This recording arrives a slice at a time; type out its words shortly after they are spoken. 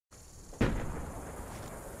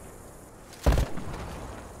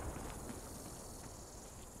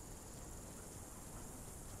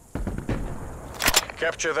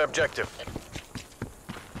Capture the objective.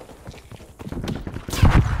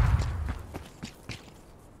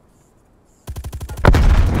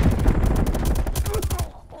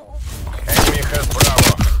 Enemy has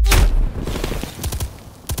Bravo.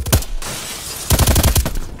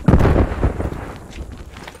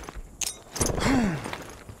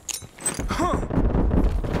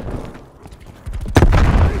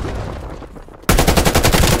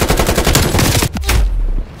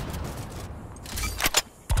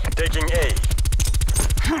 Taking A.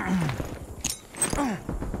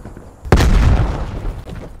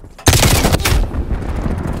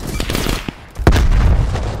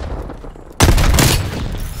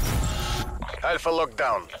 Alpha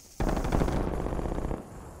lockdown.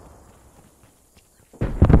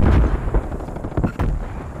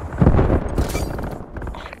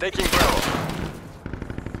 Taking Bravo.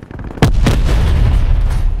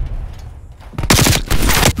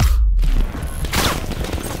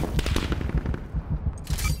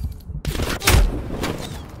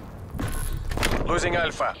 Losing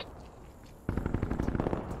Alpha.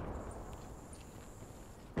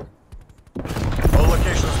 All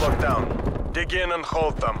locations locked down. Dig in and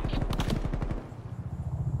hold them.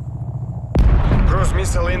 Cruise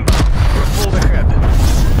missile inbound. We're full ahead.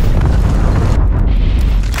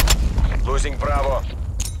 Losing Bravo.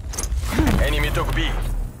 Enemy took B.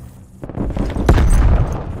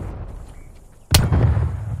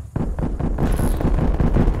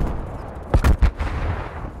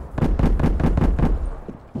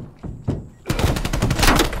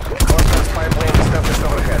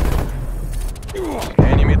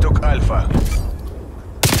 Enemy took Alpha.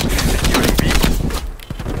 Securing B.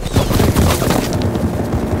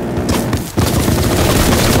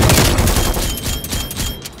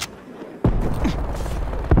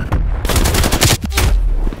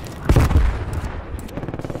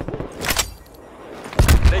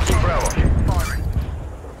 Taking Bravo.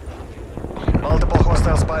 Multiple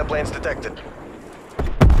hostile spy planes detected.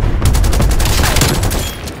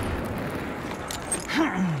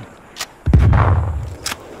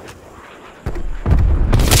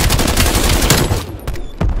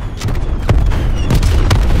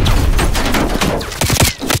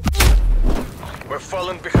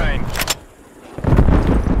 Fallen behind.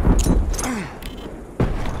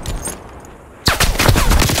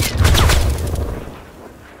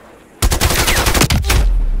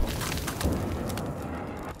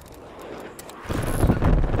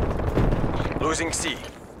 Losing C.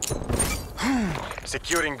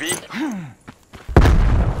 Securing B.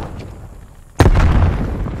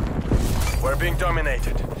 We're being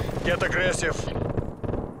dominated. Get aggressive.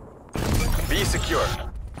 B secure.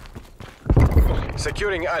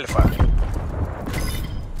 Securing Alpha.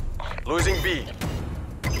 Losing B.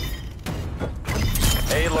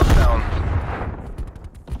 A lockdown.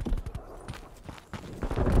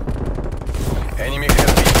 Enemy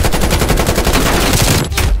has B.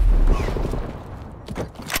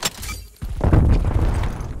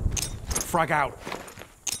 Frag out.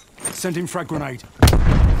 Sending frag grenade.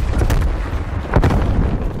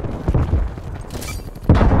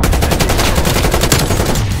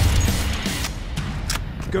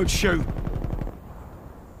 Good shoot.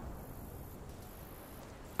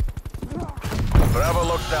 Bravo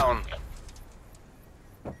lockdown.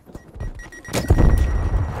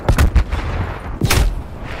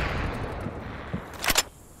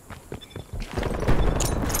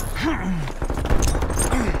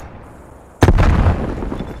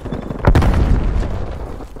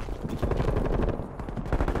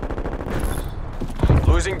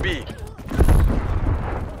 Losing B.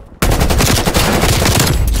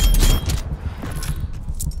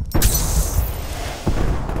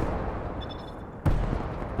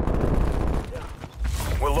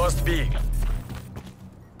 We lost B.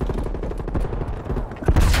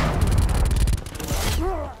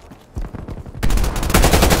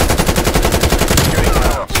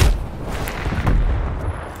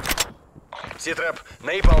 C-trap,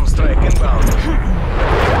 napalm strike inbound.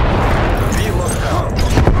 B locked down.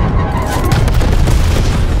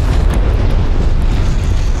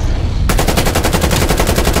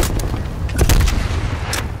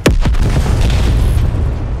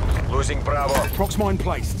 Losing Bravo. Prox mine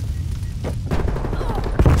placed.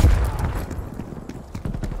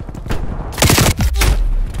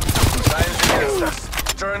 Science against us.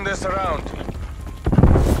 Turn this around.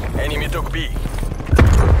 Enemy took B.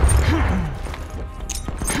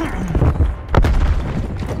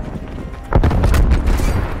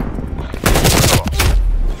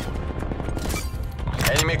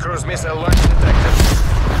 Enemy cruise missile launch detected.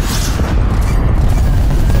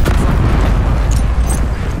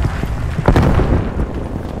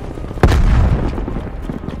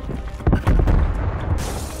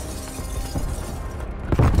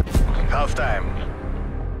 Half time.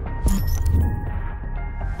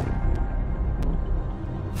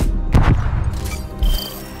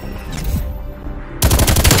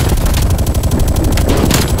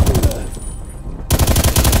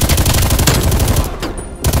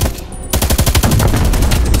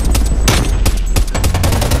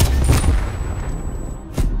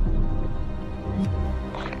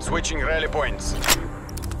 Switching rally points.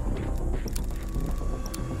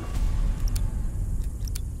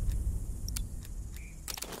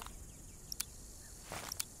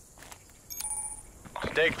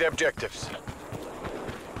 Take the objectives.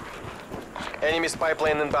 Enemy spy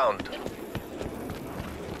plane inbound.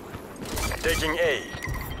 Taking A.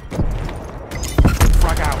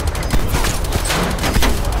 Frag out.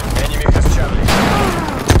 Enemy has Charlie.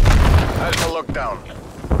 Alpha lockdown.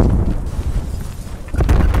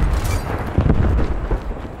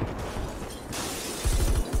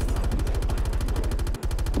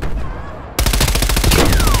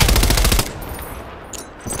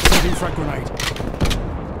 Sending frag grenade.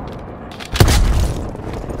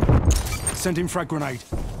 Sending frag grenade.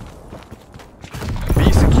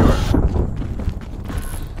 Be secure.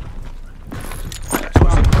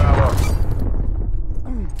 Losing Bravo.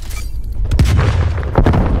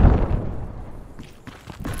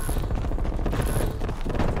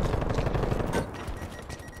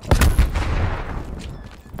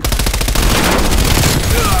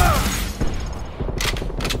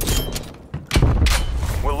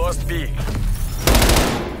 We lost B.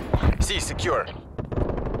 C secure.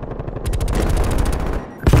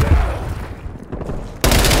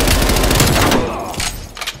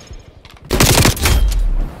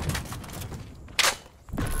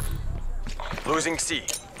 Losing C.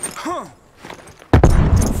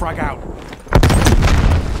 Frag out.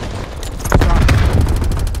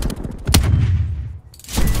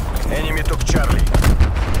 Enemy took Charlie.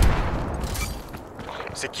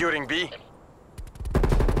 Securing B.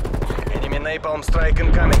 Enemy napalm strike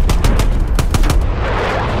incoming.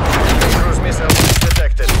 Cruise missile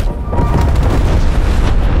detected.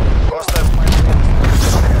 Hostile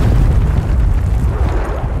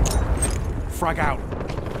Frag out.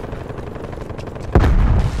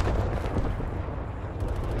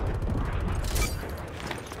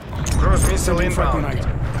 cruise missile Sending frag inbound. grenade.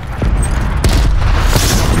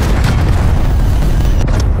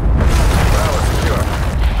 Bravo secure.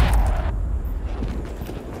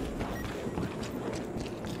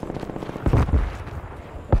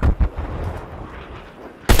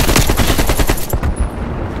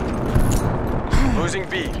 Losing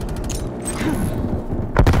B.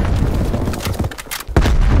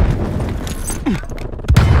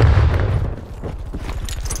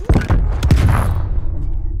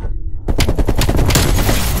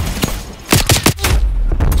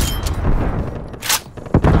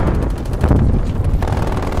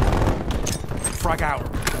 Frag out.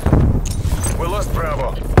 We lost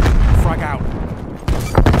Bravo. Frag out.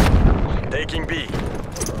 Taking B.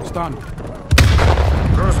 Stun.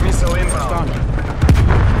 Cruise missile inbound. Stun.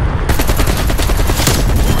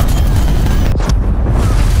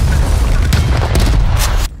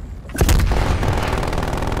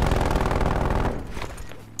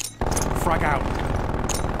 Frag out.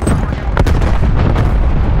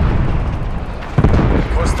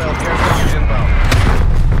 Hostile care package inbound.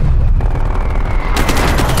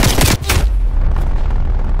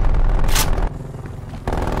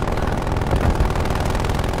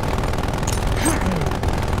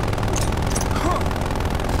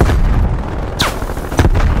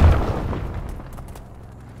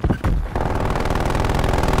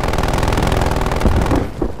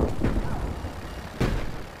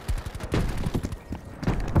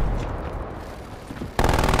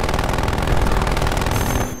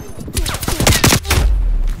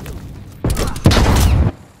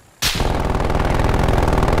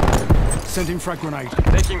 Sending frag grenade.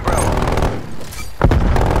 Taking Bravo.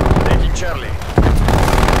 Taking Charlie.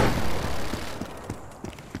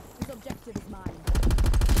 This objective is mine.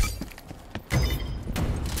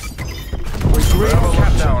 Bravo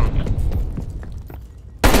lockdown.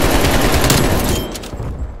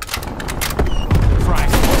 Frag.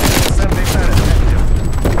 Assembly planet active.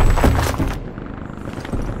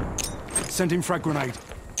 Sending frag grenade.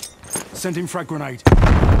 Sending frag grenade.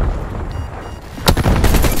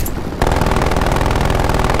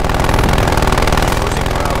 Losing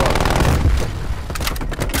Bravo.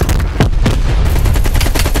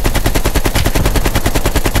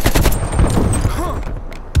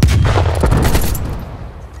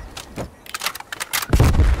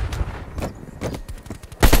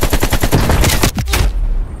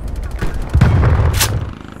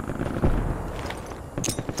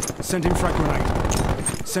 Sending frag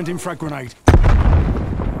grenade. Sending frag grenade.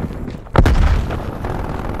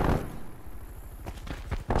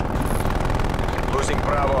 Losing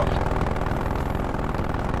Bravo.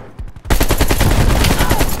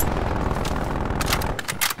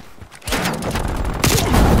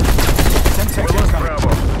 We lost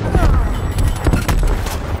Bravo.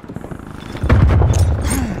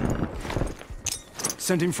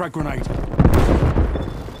 Sending frag grenade.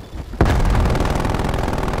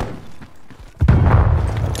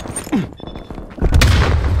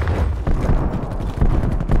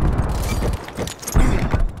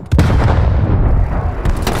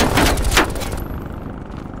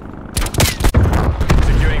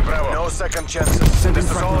 Securing Bravo. No second chances. Sending This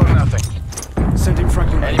is frag all or grenade. nothing. Sending frag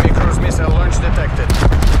grenade. Enemy cruise missile launch detected.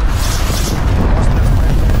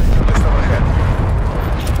 List overhead.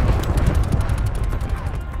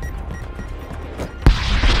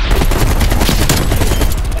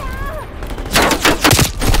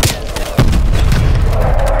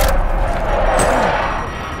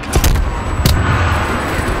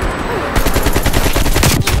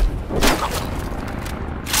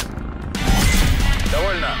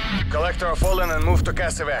 Довольно. Collector are fallen and move to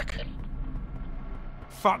Casevac.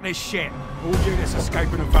 Fuck this shit. All units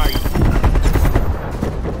escape and evade.